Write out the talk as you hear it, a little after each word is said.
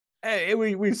Hey,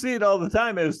 we see it all the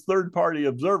time as third party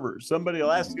observers. Somebody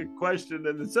will ask a question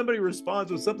and then somebody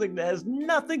responds with something that has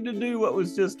nothing to do what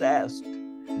was just asked.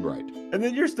 Right. And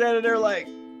then you're standing there like,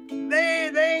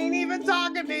 they ain't even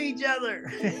talking to each other.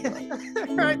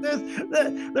 Right?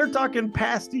 They're talking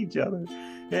past each other.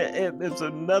 And so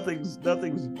nothing's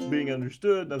being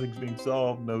understood, nothing's being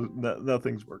solved,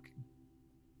 nothing's working.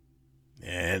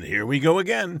 And here we go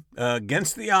again,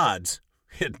 against the odds.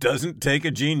 It doesn't take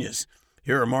a genius.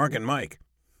 Here are Mark and Mike.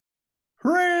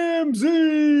 Ramsey!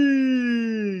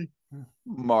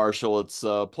 Marshall, it's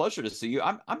a pleasure to see you.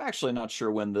 I'm actually not sure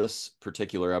when this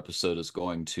particular episode is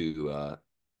going to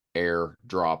air,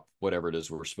 drop, whatever it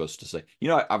is we're supposed to say.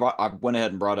 I went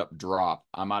ahead and brought up drop.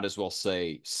 I might as well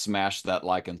say smash that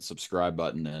like and subscribe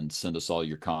button and send us all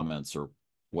your comments or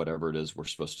whatever it is we're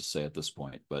supposed to say at this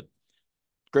point. But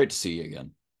great to see you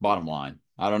again. Bottom line,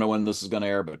 I don't know when this is going to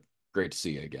air, but great to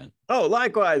see you again. Oh,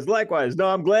 likewise. No,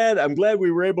 I'm glad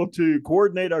we were able to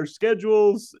coordinate our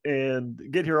schedules and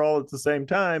get here all at the same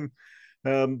time.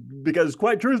 Because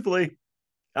quite truthfully,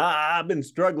 I've been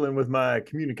struggling with my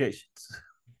communications.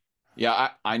 Yeah,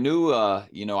 I knew, I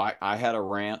had a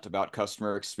rant about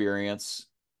customer experience,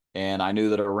 and I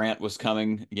knew that a rant was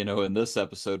coming, in this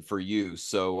episode for you.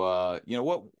 So,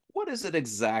 what is it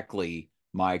exactly,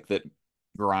 Mike, that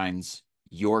grinds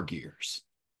your gears?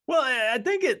 Well, I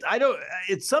think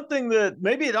it's something that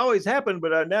maybe it always happened,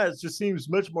 but now it just seems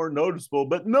much more noticeable.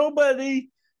 But nobody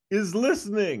is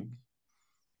listening.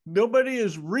 Nobody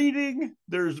is reading.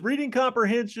 There's reading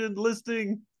comprehension,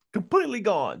 listening completely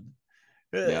gone.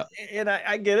 Yeah, And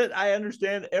I get it. I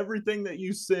understand everything that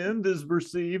you send is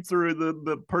received through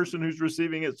the person who's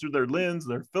receiving it through their lens,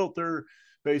 their filter,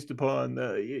 based upon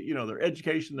their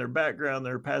education, their background,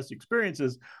 their past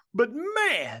experiences. But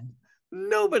man,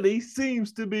 nobody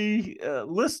seems to be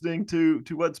listening to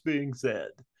what's being said.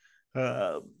 Yeah,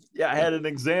 I yeah. had an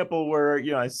example where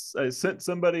I sent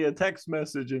somebody a text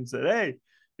message and said, "Hey,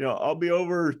 I'll be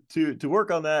over to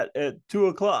work on that at 2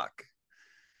 o'clock."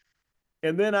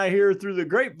 And then I hear through the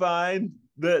grapevine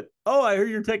that, "Oh, I hear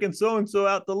you're taking so and so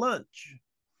out to lunch."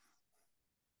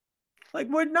 Like,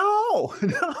 what? No,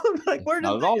 no. Like, where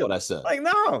Not did at all they? what I said. Like,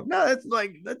 no, no. That's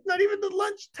not even the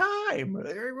lunch time.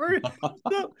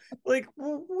 No, like,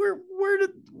 where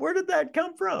did that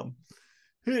come from?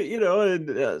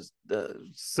 And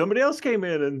somebody else came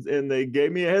in and they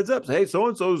gave me a heads up. Hey, so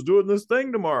and so's doing this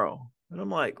thing tomorrow, and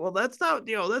I'm like, well, that's not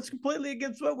that's completely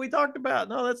against what we talked about.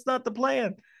 No, that's not the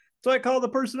plan. So I call the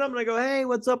person up and I go, hey,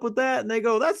 what's up with that? And they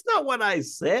go, that's not what I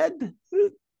said.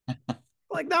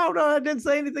 Like, no, I didn't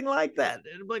say anything like that.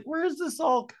 And I'm like, where is this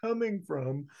all coming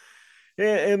from?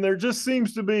 And there just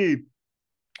seems to be,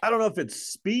 I don't know if it's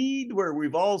speed where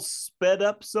we've all sped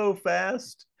up so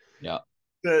fast Yeah,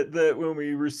 that when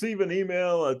we receive an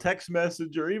email, a text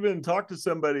message, or even talk to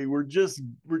somebody, we're just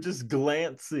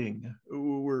glancing,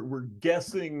 we're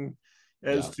guessing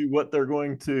as yeah, to what they're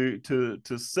going to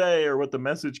say or what the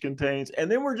message contains, and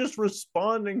then we're just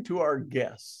responding to our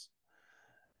guess.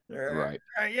 right.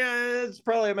 Yeah, it's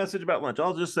probably a message about lunch.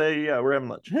 I'll just say, yeah, we're having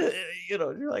lunch.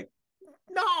 You're like,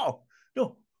 no,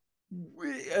 no,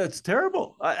 it's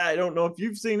terrible. I don't know if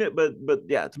you've seen it, but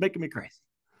yeah, it's making me crazy.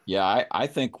 Yeah, I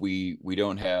think we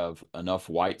don't have enough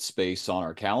white space on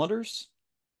our calendars,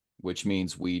 which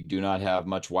means we do not have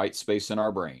much white space in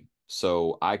our brain.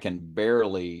 So I can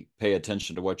barely pay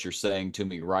attention to what you're saying to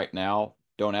me right now.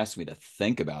 Don't ask me to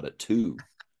think about it too.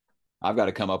 I've got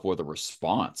to come up with a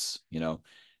response.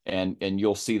 And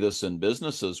you'll see this in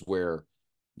businesses where,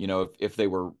 if they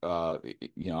were,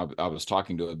 I was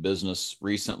talking to a business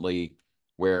recently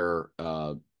where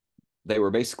they were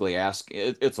basically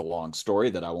asking, it's a long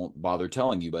story that I won't bother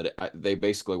telling you, but they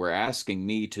basically were asking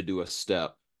me to do a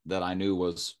step that I knew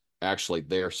was actually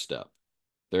their step.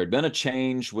 There had been a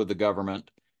change with the government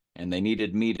and they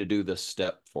needed me to do this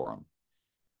step for them.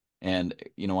 And,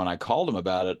 when I called them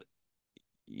about it,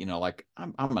 like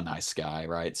I'm a nice guy,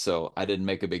 right? So I didn't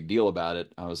make a big deal about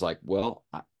it. I was like, well,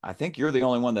 I think you're the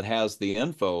only one that has the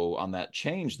info on that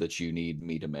change that you need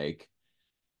me to make.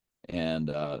 And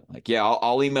like, yeah,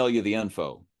 I'll email you the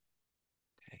info.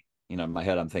 Okay. In my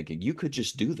head, I'm thinking, you could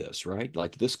just do this, right?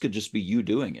 Like this could just be you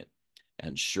doing it.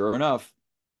 And sure enough,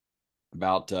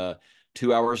 about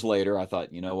 2 hours later, I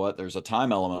thought, you know what? There's a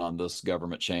time element on this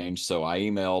government change. So I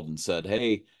emailed and said,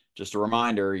 hey, just a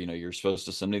reminder, you're supposed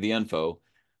to send me the info.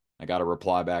 I got a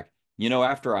reply back.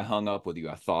 After I hung up with you,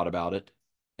 I thought about it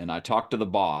and I talked to the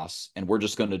boss and we're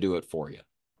just going to do it for you.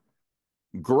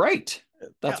 Great.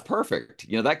 That's Yeah. perfect.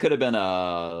 That could have been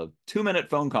a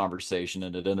 2-minute phone conversation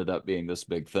and it ended up being this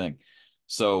big thing.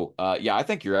 So, yeah, I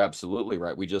think you're absolutely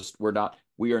right.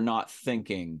 We are not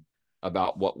thinking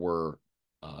about what we're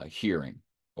hearing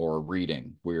or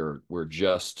reading. We're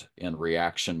just in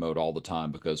reaction mode all the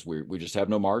time because we just have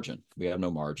no margin. We have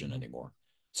no margin anymore.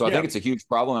 So I Yeah. think it's a huge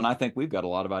problem, and I think we've got a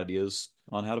lot of ideas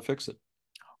on how to fix it.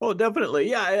 Oh, definitely.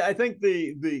 Yeah, I think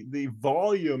the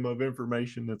volume of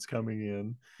information that's coming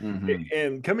in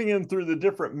and coming in through the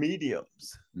different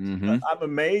mediums. Mm-hmm. I'm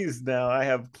amazed now. I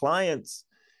have clients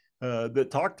that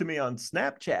talk to me on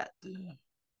Snapchat.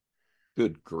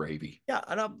 Good gravy. Yeah,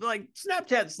 and I'm like,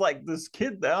 Snapchat's like this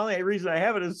kid. The only reason I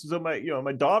have it is so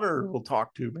my daughter will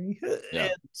talk to me. Yeah.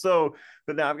 And so,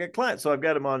 but now I've got clients. So I've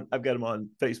got them on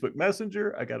Facebook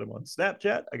Messenger, I got them on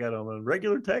Snapchat, I got them on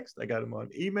regular text, I got them on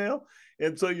email.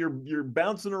 And so you're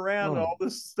bouncing around all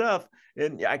this stuff.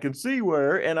 And I can see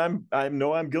where, and I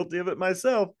know I'm guilty of it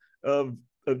myself, of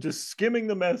just skimming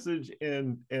the message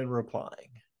and replying.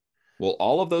 Well,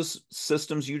 all of those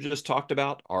systems you just talked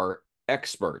about are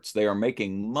experts. They are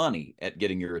making money at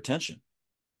getting your attention.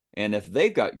 And if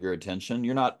they've got your attention,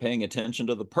 you're not paying attention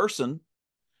to the person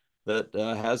that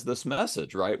has this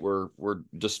message, right? We're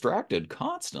distracted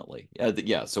constantly.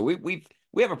 Yeah. So we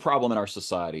have a problem in our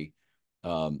society.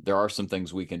 There are some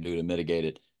things we can do to mitigate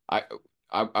it.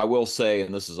 I will say,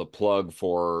 and this is a plug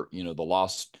for the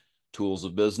Lost Tools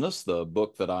of Business, the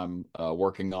book that I'm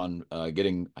working on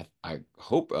getting. I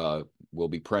hope we'll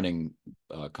be printing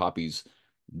copies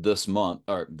this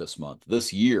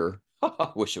year.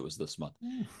 I wish it was this month.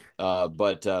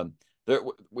 But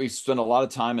we spent a lot of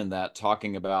time in that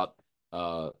talking about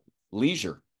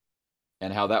leisure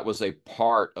and how that was a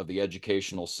part of the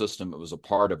educational system. It was a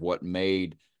part of what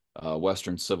made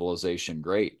Western civilization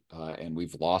great, and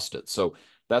we've lost it. So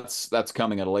that's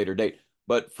coming at a later date.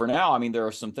 But for now, I mean, there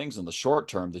are some things in the short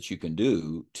term that you can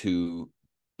do to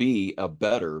be a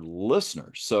better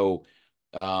listener. So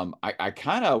I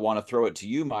kind of want to throw it to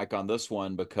you, Mike, on this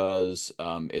one because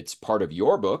it's part of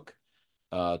your book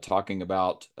talking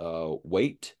about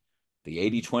weight, the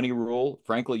 80-20 rule.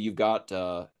 Frankly, you've got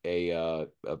a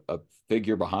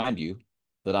figure behind you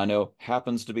that I know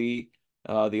happens to be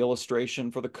the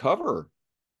illustration for the cover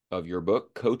of your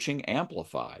book, Coaching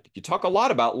Amplified. You talk a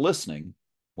lot about listening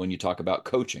when you talk about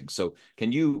coaching. So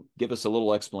can you give us a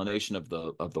little explanation of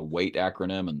the WAIT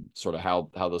acronym and sort of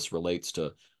how this relates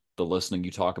to the listening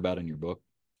you talk about in your book?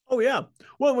 Oh yeah.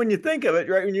 Well, when you think of it,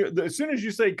 right, as soon as you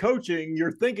say coaching,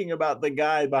 you're thinking about the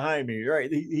guy behind me,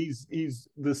 right? He's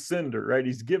the sender, right?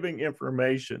 He's giving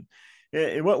information.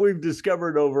 And what we've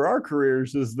discovered over our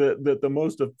careers is that the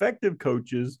most effective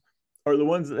coaches are the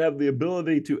ones that have the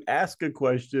ability to ask a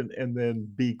question and then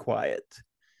be quiet.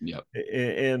 Yep.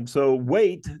 And so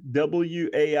WAIT,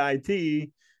 WAIT,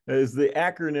 is the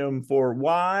acronym for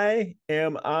Why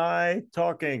Am I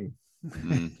Talking?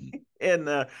 Mm-hmm. And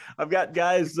I've got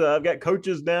guys, I've got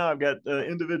coaches now, I've got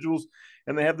individuals,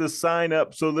 and they have this sign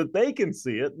up so that they can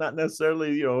see it. Not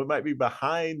necessarily, it might be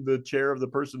behind the chair of the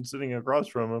person sitting across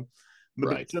from them, but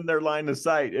right. It's in their line of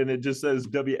sight, and it just says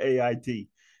WAIT.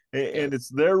 And it's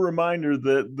their reminder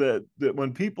that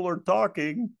when people are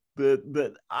talking,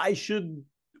 that I should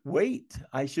wait,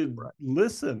 I should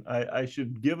listen, I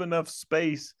should give enough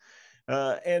space.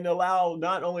 And allow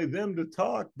not only them to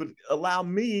talk, but allow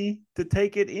me to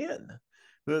take it in,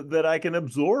 that I can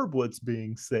absorb what's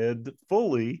being said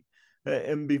fully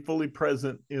and be fully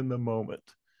present in the moment.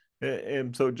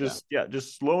 And so just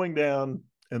slowing down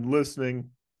and listening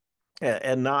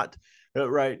and not,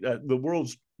 the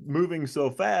world's moving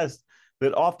so fast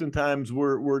that oftentimes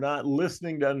we're not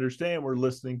listening to understand, we're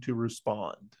listening to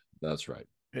respond. That's right.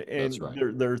 And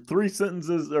there are three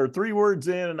sentences or three words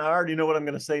in, and I already know what I'm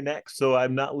going to say next, so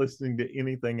I'm not listening to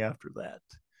anything after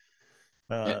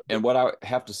that. And what I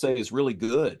have to say is really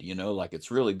good, like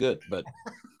it's really good, but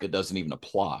it doesn't even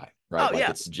apply, right?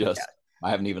 It's just I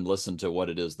haven't even listened to what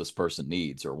it is this person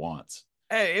needs or wants.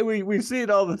 Hey, we see it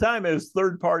all the time as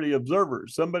third-party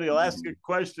observers. Somebody will ask a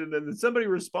question, and then somebody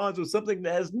responds with something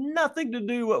that has nothing to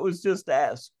do what was just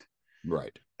asked.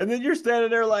 Right. And then you're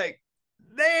standing there like,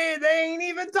 they ain't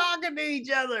even talking to each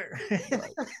other.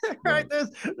 Right.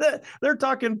 They're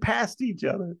talking past each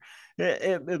other.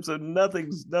 And so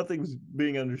nothing's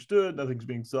being understood, nothing's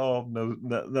being solved,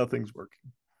 nothing's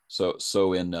working.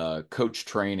 So in coach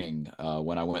training,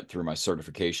 when I went through my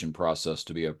certification process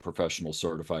to be a professional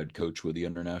certified coach with the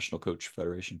International Coach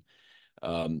Federation,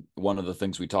 one of the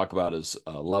things we talk about is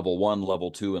level 1,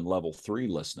 level 2, and level 3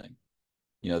 listening.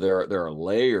 There are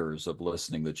layers of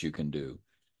listening that you can do.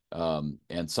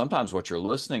 And sometimes what you're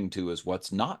listening to is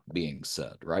what's not being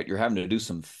said, right? You're having to do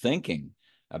some thinking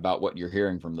about what you're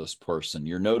hearing from this person.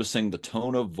 You're noticing the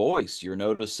tone of voice. You're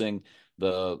noticing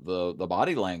the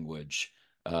body language.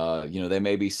 They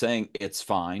may be saying it's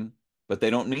fine, but they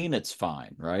don't mean it's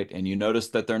fine, right? And you notice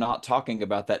that they're not talking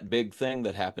about that big thing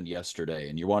that happened yesterday,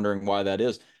 and you're wondering why that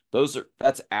is.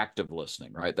 That's active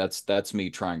listening, right? That's me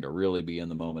trying to really be in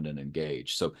the moment and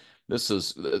engage. So this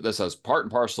has part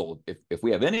and parcel. If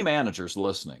we have any managers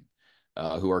listening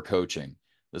who are coaching,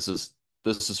 this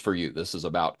is for you. This is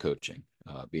about coaching,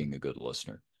 being a good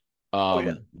listener. Oh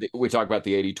yeah. We talk about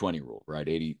the 80-20 rule, right?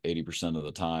 80% of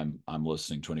the time I'm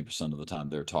listening, 20% of the time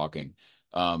they're talking.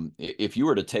 If you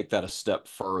were to take that a step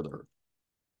further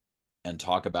and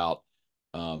talk about,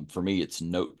 for me, it's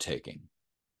note taking.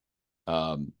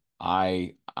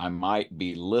 I might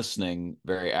be listening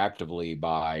very actively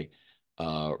by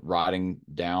writing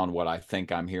down what I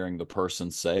think I'm hearing the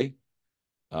person say,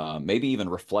 maybe even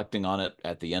reflecting on it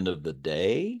at the end of the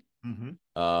day.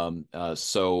 Mm-hmm.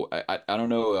 So I don't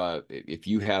know if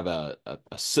you have a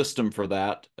system for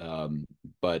that,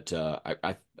 but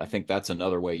I think that's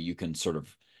another way you can sort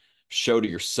of show to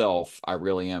yourself, I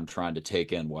really am trying to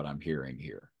take in what I'm hearing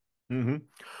here. Mm-hmm.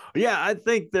 Yeah, I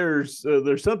think there's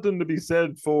something to be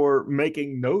said for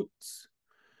making notes,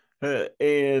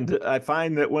 and I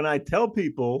find that when I tell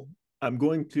people I'm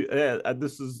going to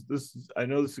this is I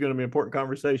know this is going to be an important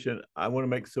conversation. I want to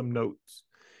make some notes,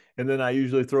 and then I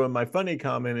usually throw in my funny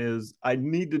comment is I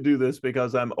need to do this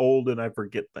because I'm old and I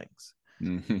forget things,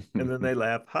 and then they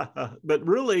laugh, ha, ha. But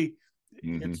really,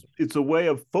 it's a way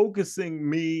of focusing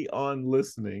me on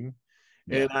listening.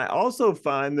 Yeah. And I also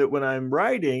find that when I'm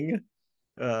writing,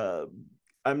 uh,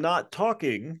 I'm not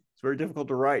talking. It's very difficult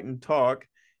to write and talk.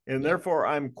 And Yeah. therefore,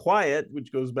 I'm quiet,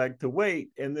 which goes back to wait.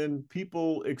 And then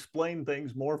people explain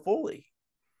things more fully.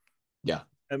 Yeah.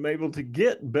 I'm able to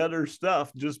get better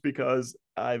stuff just because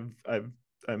I'm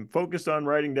focused on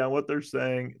writing down what they're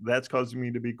saying. That's causing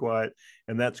me to be quiet,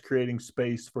 and that's creating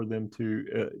space for them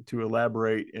to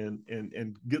elaborate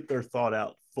and get their thought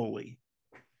out fully.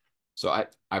 So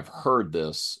I've heard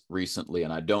this recently,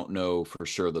 and I don't know for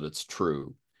sure that it's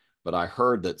true, but I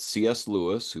heard that C.S.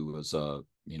 Lewis, who was a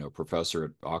professor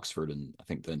at Oxford and I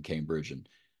think then Cambridge, and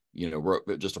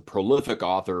wrote just a prolific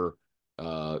author,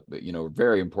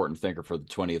 very important thinker for the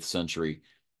 20th century.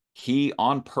 He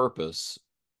on purpose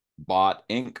bought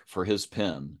ink for his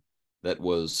pen that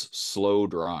was slow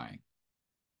drying,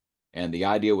 and the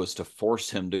idea was to force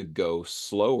him to go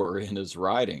slower in his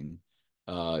writing.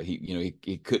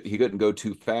 He couldn't go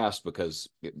too fast because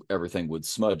everything would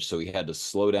smudge, so he had to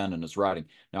slow down in his writing.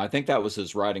 Now I think that was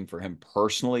his writing for him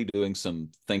personally, doing some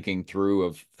thinking through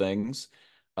of things.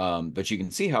 But you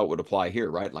can see how it would apply here,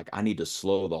 right? Like I need to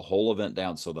slow the whole event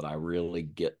down so that I really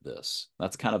get this.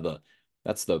 That's kind of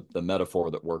the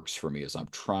metaphor that works for me, is I'm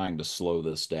trying to slow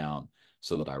this down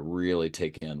so that I really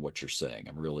take in what you're saying.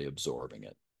 I'm really absorbing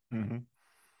it. Mm-hmm.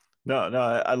 No,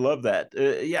 I love that.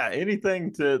 Yeah,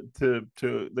 anything to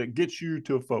that gets you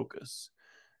to focus.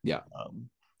 Yeah.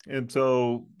 And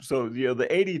so the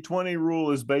 80-20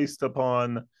 rule is based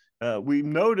upon we've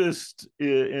noticed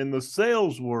in the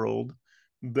sales world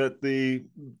that the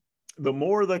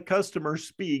more the customer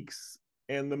speaks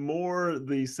and the more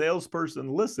the salesperson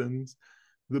listens,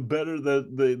 the better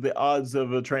the odds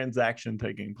of a transaction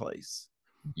taking place.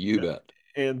 You bet.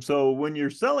 And so when you're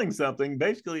selling something,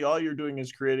 basically all you're doing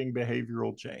is creating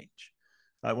behavioral change.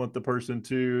 I want the person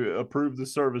to approve the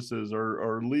services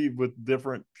or leave with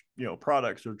different,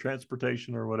 products or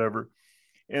transportation or whatever.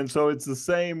 And so it's the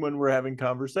same when we're having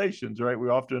conversations, right? We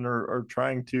often are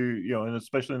trying to, and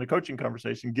especially in a coaching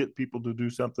conversation, get people to do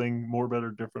something more,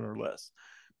 better, different, or less.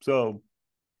 So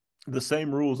the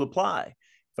same rules apply.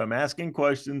 If I'm asking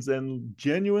questions and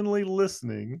genuinely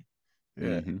listening,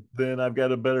 then I've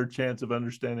got a better chance of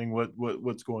understanding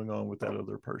what's going on with that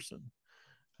other person.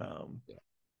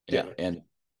 Yeah. And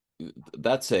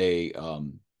that's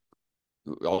I'll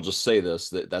just say this,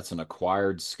 that's an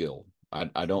acquired skill.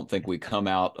 I don't think we come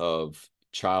out of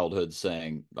childhood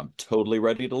saying, I'm totally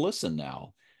ready to listen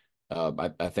now.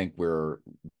 I think we're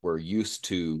used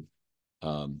to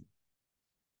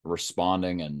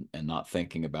responding and not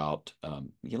thinking about,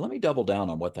 let me double down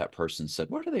on what that person said.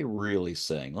 What are they really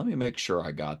saying? Let me make sure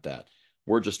I got that.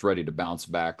 We're just ready to bounce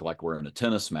back like we're in a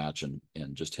tennis match and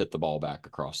just hit the ball back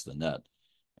across the net.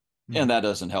 Mm-hmm. And that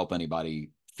doesn't help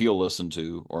anybody feel listened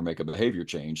to or make a behavior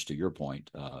change, to your point,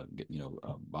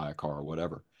 buy a car or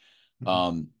whatever.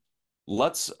 Mm-hmm.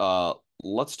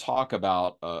 Let's talk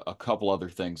about a couple other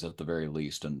things at the very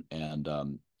least.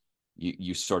 And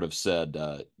you sort of said,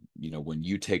 when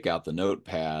you take out the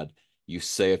notepad, you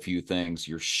say a few things,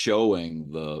 you're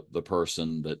showing the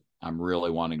person that I'm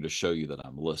really wanting to show you that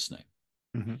I'm listening.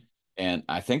 Mm-hmm. And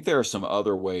I think there are some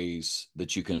other ways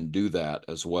that you can do that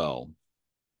as well.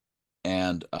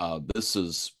 And this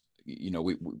is,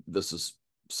 this is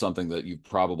something that you've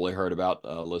probably heard about,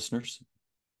 listeners,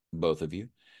 both of you.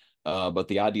 But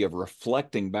the idea of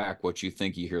reflecting back what you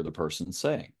think you hear the person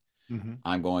saying. Mm-hmm.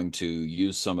 I'm going to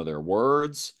use some of their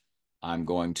words. I'm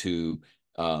going to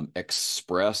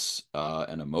express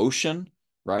an emotion,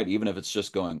 right? Even if it's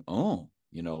just going, oh,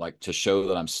 like to show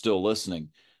that I'm still listening.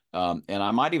 And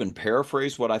I might even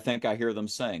paraphrase what I think I hear them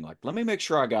saying. Like, let me make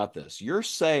sure I got this. You're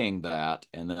saying that.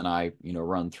 And then I,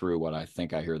 run through what I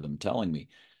think I hear them telling me.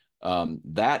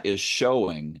 That is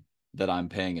showing that I'm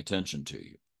paying attention to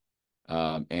you.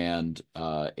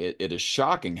 It is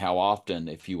shocking how often,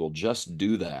 if you will just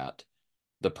do that,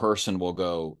 the person will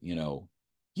go,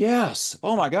 yes,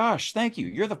 oh my gosh, thank you.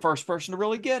 You're the first person to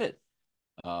really get it.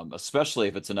 Especially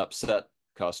if it's an upset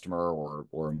customer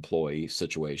or employee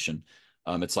situation.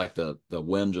 It's like the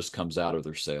wind just comes out of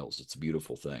their sails. It's a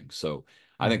beautiful thing. So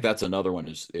I think that's another one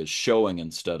is showing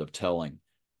instead of telling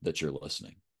that you're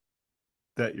listening.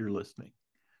 That you're listening.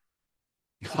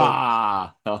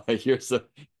 Ha! You're so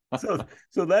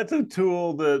so that's a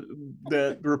tool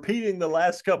that repeating the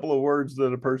last couple of words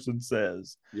that a person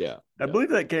says. Yeah, I believe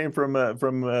that came from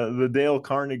the Dale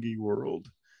Carnegie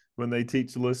world when they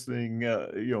teach listening,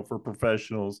 for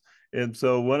professionals. And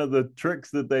so one of the tricks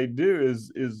that they do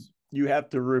is you have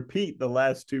to repeat the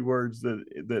last two words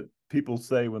that people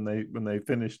say when they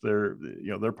finish their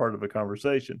part of a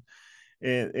conversation.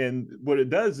 And what it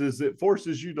does is it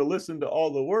forces you to listen to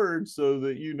all the words so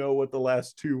that you know what the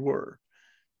last two were.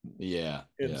 Yeah.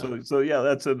 And so yeah,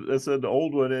 that's an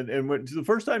old one. And when the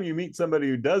first time you meet somebody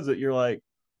who does it, you're like,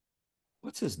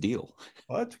 what's his deal?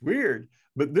 well, that's weird.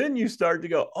 But then you start to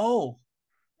go, oh,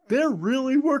 they're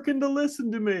really working to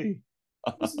listen to me.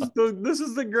 This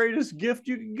is the greatest gift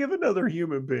you can give another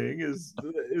human being is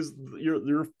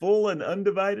your full and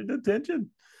undivided attention.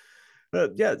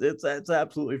 Yeah, it's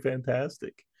absolutely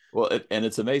fantastic. Well, and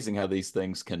it's amazing how these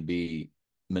things can be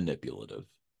manipulative,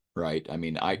 right? I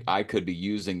mean, I could be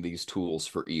using these tools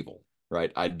for evil,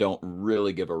 right? I don't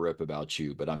really give a rip about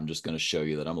you, but I'm just going to show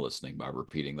you that I'm listening by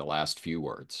repeating the last few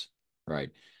words, right?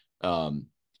 And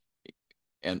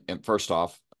first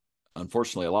off,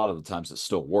 unfortunately, a lot of the times it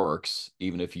still works,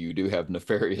 even if you do have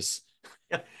nefarious.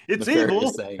 Yeah, it's nefarious evil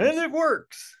sayings. and it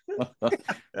works.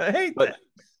 I hate that.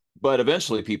 But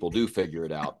eventually people do figure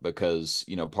it out because,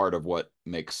 part of what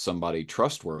makes somebody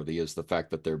trustworthy is the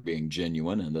fact that they're being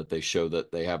genuine and that they show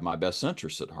that they have my best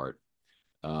interests at heart.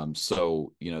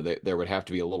 So, there would have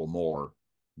to be a little more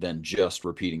than just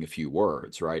repeating a few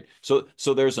words, right? So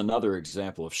there's another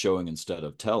example of showing instead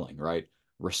of telling, right?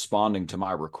 Responding to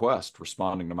my request,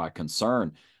 responding to my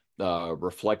concern,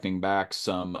 reflecting back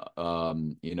some,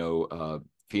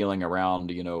 feeling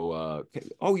around,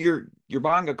 oh, you're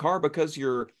buying a car because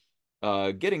you're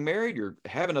getting married, you're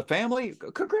having a family.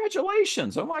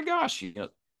 Congratulations! Oh my gosh,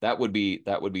 that would be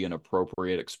an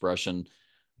appropriate expression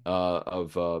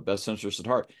of best interest at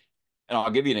heart. And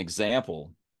I'll give you an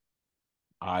example.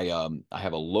 I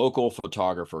have a local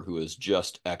photographer who is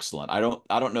just excellent. I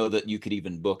don't know that you could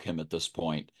even book him at this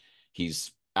point.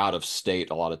 He's out of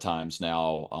state a lot of times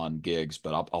now on gigs,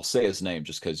 but I'll say his name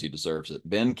just because he deserves it.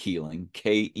 Ben Keeling,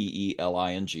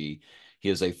 Keeling. He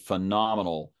is a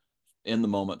phenomenal in the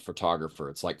moment photographer.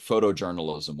 It's like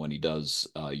photojournalism when he does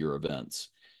your events.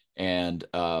 And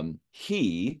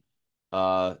he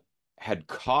had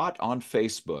caught on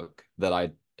Facebook that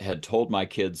I had told my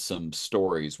kids some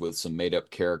stories with some made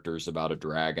up characters about a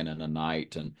dragon and a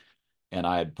knight. And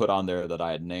I had put on there that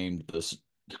I had named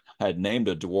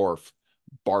a dwarf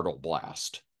Bartle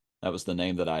Blast. That was the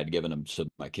name that I had given him to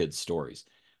my kids' stories.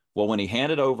 Well, when he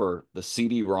handed over the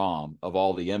CD-ROM of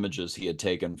all the images he had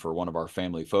taken for one of our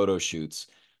family photo shoots,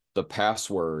 the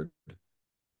password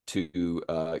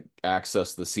to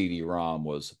access the CD-ROM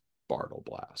was Bartle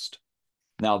Blast.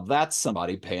 Now that's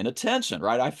somebody paying attention,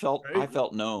 right? I felt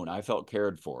known, I felt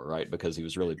cared for, right? Because he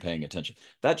was really paying attention.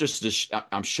 That just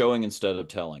I'm showing instead of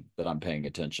telling that I'm paying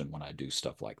attention when I do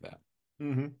stuff like that.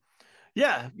 Mm-hmm.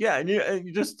 Yeah, and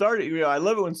you just started. I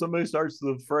love it when somebody starts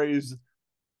the phrase,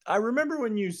 I remember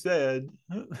when you said,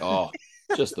 oh,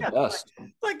 just the best.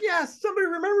 Like, yes, somebody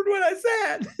remembered what I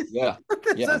said. Yeah,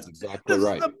 that's exactly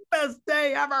right. This is the best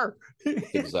day ever.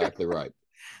 Exactly right.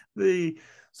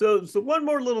 So one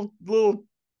more little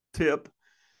tip.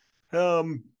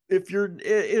 If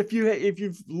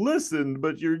you've listened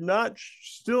but you're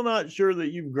still not sure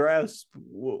that you've grasped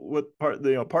what part of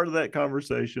that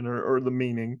conversation or the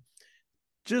meaning,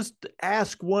 just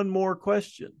ask one more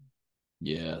question.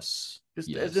 Yes.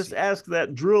 Just ask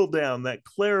that drill down, that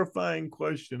clarifying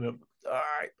question of, all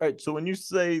right. So when you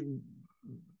say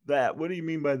that, what do you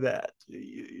mean by that?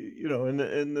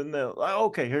 And then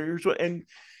okay, here's what, and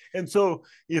And so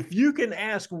if you can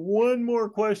ask one more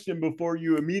question before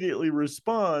you immediately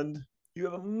respond, you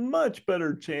have a much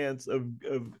better chance of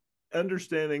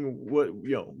understanding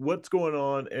what's going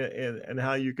on and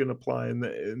how you can apply in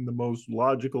the most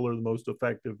logical or the most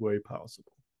effective way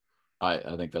possible.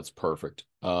 I think that's perfect.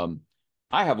 I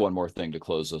have one more thing to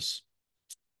close us.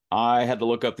 I had to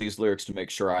look up these lyrics to make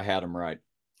sure I had them right.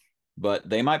 But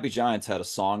They Might Be Giants had a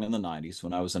song in the 90s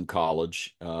when I was in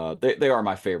college. They are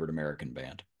my favorite American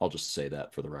band. I'll just say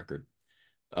that for the record.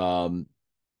 And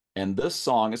this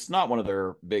song, it's not one of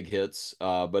their big hits,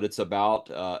 but it's about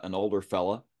an older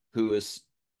fella who is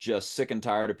just sick and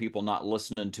tired of people not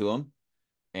listening to him.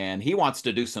 And he wants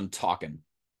to do some talking.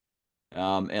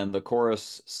 And the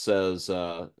chorus says,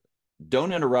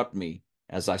 don't interrupt me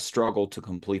as I struggle to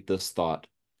complete this thought.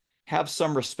 Have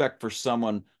some respect for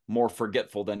someone more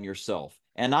forgetful than yourself.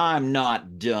 And I'm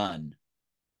not done.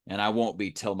 And I won't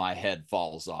be till my head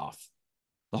falls off.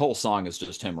 The whole song is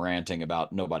just him ranting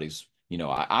about nobody's,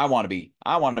 I want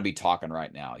to be talking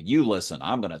right now. You listen,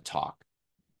 I'm going to talk.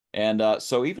 And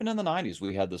so even in the 90s,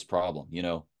 we had this problem,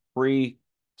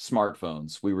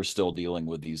 pre-smartphones, we were still dealing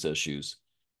with these issues.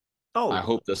 Oh, I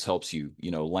hope this helps you,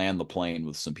 land the plane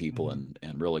with some people and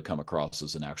really come across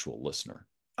as an actual listener.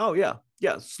 Oh, yeah.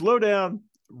 Yeah. Slow down.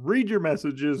 Read your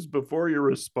messages before you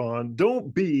respond.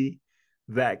 Don't be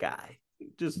that guy.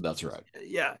 That's right.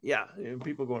 Yeah. Yeah. And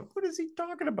people going, what is he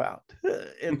talking about?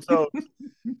 And so,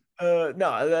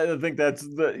 no, I think that's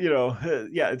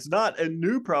it's not a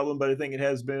new problem, but I think it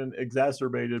has been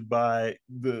exacerbated by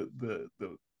the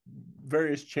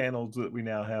various channels that we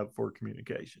now have for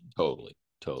communication. Totally.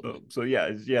 So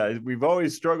yeah, we've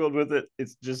always struggled with it.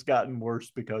 It's just gotten worse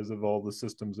because of all the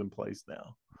systems in place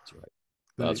now.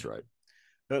 That's right.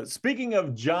 Speaking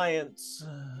of giants,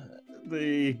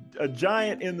 a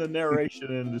giant in the narration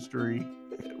industry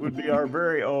would be our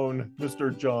very own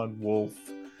Mr. John Wolfe,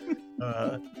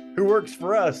 who works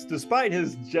for us despite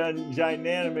his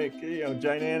gigantic,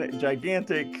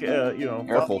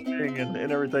 following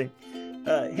and everything.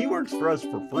 He works for us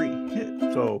for free,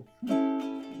 so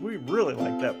we really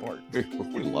like that part.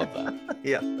 We love that.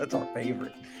 Yeah, that's our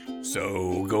favorite.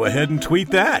 So go ahead and tweet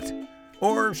that,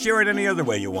 or share it any other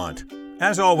way you want.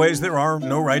 As always, there are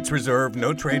no rights reserved,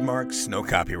 no trademarks, no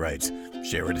copyrights.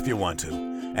 Share it if you want to.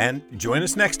 And join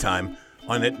us next time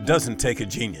on It Doesn't Take a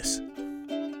Genius.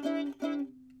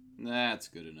 That's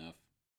good enough.